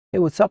Hey,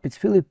 what's up? It's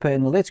Philip,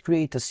 and let's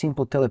create a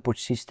simple teleport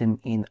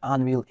system in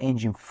Unreal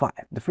Engine 5.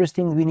 The first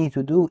thing we need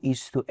to do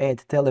is to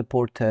add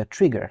teleport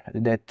trigger,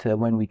 that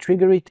when we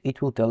trigger it,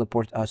 it will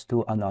teleport us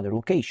to another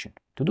location.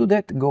 To do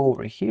that, go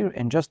over here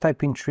and just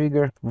type in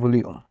trigger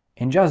volume.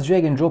 And just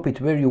drag and drop it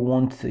where you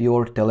want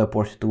your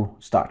teleport to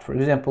start. For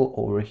example,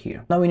 over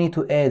here. Now we need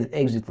to add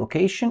exit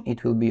location.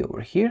 It will be over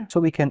here. So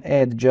we can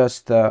add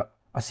just a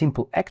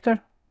simple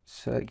actor.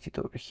 Select it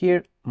over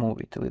here, move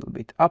it a little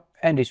bit up,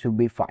 and this will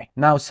be fine.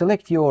 Now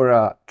select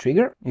your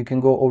trigger. You can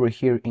go over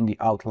here in the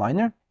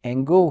outliner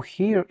and go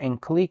here and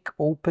click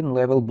open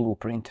level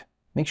blueprint.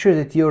 Make sure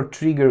that your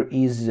trigger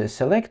is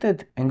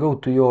selected and go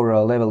to your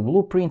level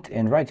blueprint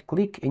and right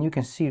click, and you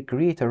can see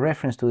create a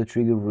reference to the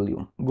trigger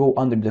volume. Go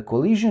under the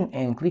collision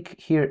and click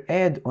here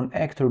add on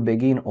actor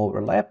begin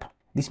overlap.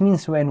 This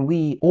means when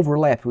we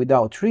overlap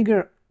without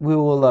trigger, we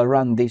will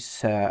run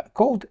this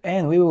code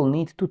and we will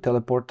need to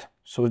teleport.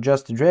 So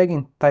just drag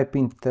and type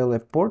in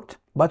teleport,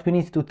 but we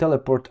need to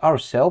teleport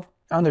ourselves.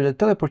 Under the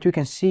teleport you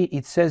can see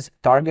it says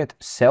target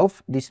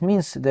self. This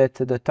means that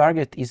the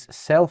target is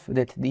self,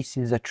 that this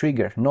is a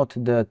trigger, not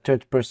the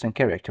third person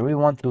character. We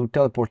want to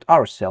teleport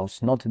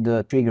ourselves, not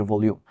the trigger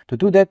volume. To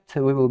do that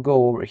we will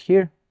go over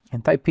here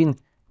and type in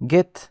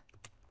get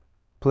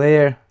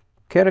player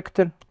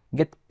character,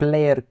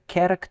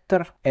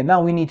 and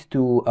now we need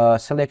to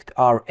select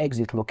our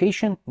exit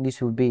location.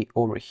 This will be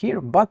over here,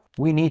 but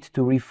we need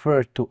to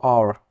refer to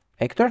our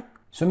actor.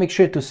 So make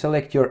sure to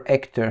select your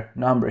actor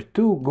number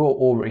 2, go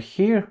over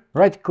here,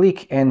 right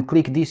click and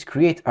click this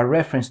create a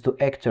reference to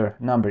actor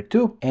number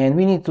 2, and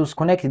we need to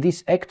connect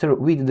this actor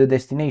with the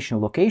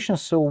destination location.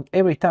 So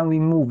every time we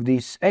move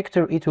this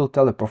actor it will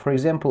teleport. For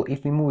example,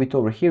 if we move it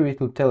over here it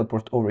will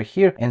teleport over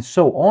here, and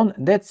so on.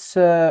 That's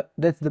the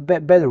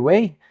better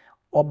way.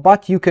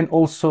 But you can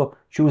also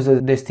choose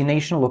a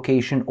destination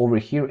location over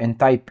here and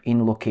type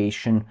in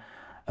location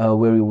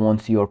where you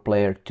want your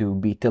player to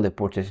be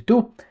teleported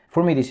to.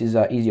 For me this is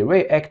an easier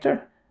way,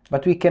 actor,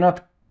 but we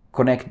cannot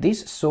connect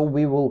this, so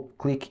we will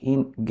click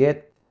in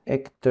get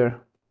actor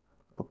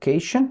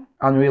location.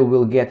 Unreal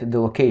will get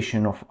the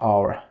location of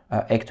our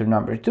actor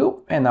number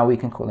 2, and now we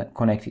can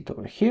connect it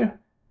over here.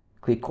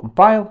 Click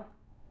compile,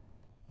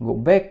 go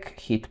back,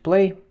 hit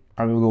play.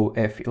 I will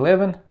go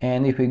F11,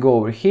 and if we go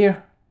over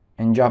here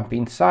and jump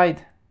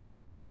inside,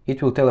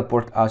 it will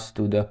teleport us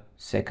to the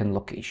second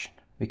location.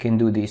 We can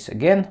do this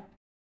again.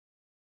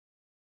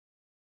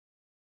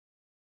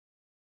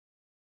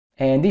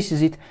 And this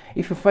is it.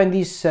 If you find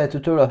this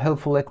tutorial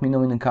helpful, let me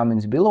know in the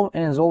comments below.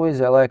 And as always,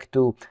 I like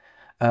to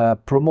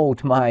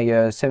promote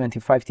my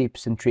 75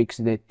 tips and tricks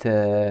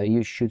that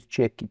you should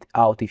check it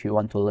out if you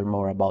want to learn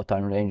more about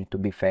Unreal Engine to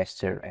be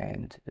faster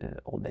and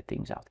all that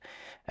things out.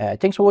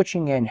 Thanks for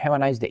watching and have a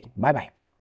nice day. Bye bye.